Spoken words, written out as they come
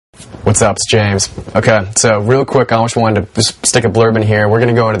What's up? It's James. Okay, so real quick, I just wanted to just stick a blurb in here. We're going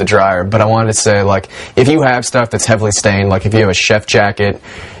to go into the dryer, but I wanted to say, like, if you have stuff that's heavily stained, like if you have a chef jacket,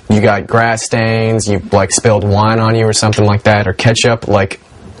 you got grass stains, you like spilled wine on you or something like that, or ketchup, like,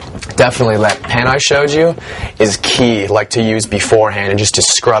 definitely that pen I showed you is key, like, to use beforehand and just to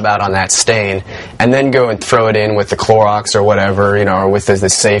scrub out on that stain, and then go and throw it in with the Clorox or whatever, you know, or with the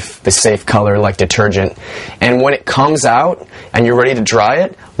safe color like detergent. And when it comes out and you're ready to dry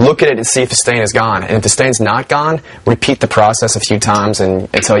it, look at it and see if the stain is gone. And if the stain's not gone, repeat the process a few times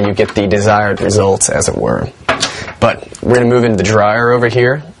until you get the desired results, as it were. But we're going to move into the dryer over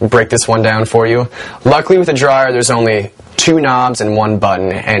here, break this one down for you. Luckily with the dryer, there's only 2 knobs and 1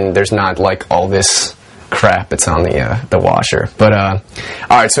 button, and there's not like all this crap that's on the washer. But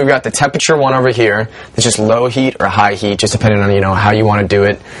alright, so we've got the temperature one over here. It's just low heat or high heat, just depending on, you know, how you want to do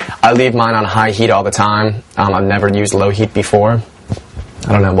it. I leave mine on high heat all the time. I've never used low heat before.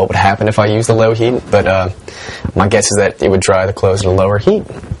 I don't know what would happen if I used the low heat, but my guess is that it would dry the clothes at a lower heat.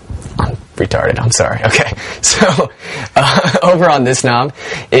 I'm retarded, I'm sorry. Okay, so over on this knob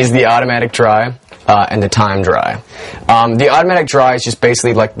is the automatic dry and the time dry. The automatic dry is just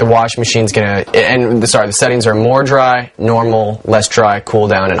basically like the washing machine's gonna, and the settings are more dry, normal, less dry, cool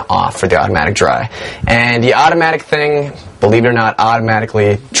down, and off for the automatic dry. And the automatic thing, believe it or not,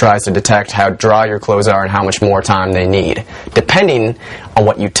 automatically tries to detect how dry your clothes are and how much more time they need, depending on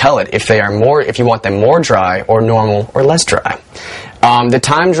what you tell it, if you want them more dry or normal or less dry. The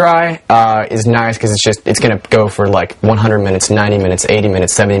time dry is nice because it's going to go for like 100 minutes, 90 minutes, 80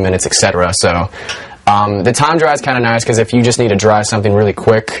 minutes, 70 minutes, etc. So the time dry is kind of nice because if you just need to dry something really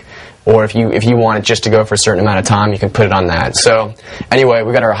quick, or if you want it just to go for a certain amount of time, you can put it on that. So anyway,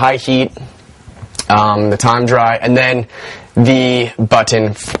 we got our high heat, the time dry, and then the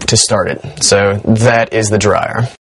button to start it. So that is the dryer.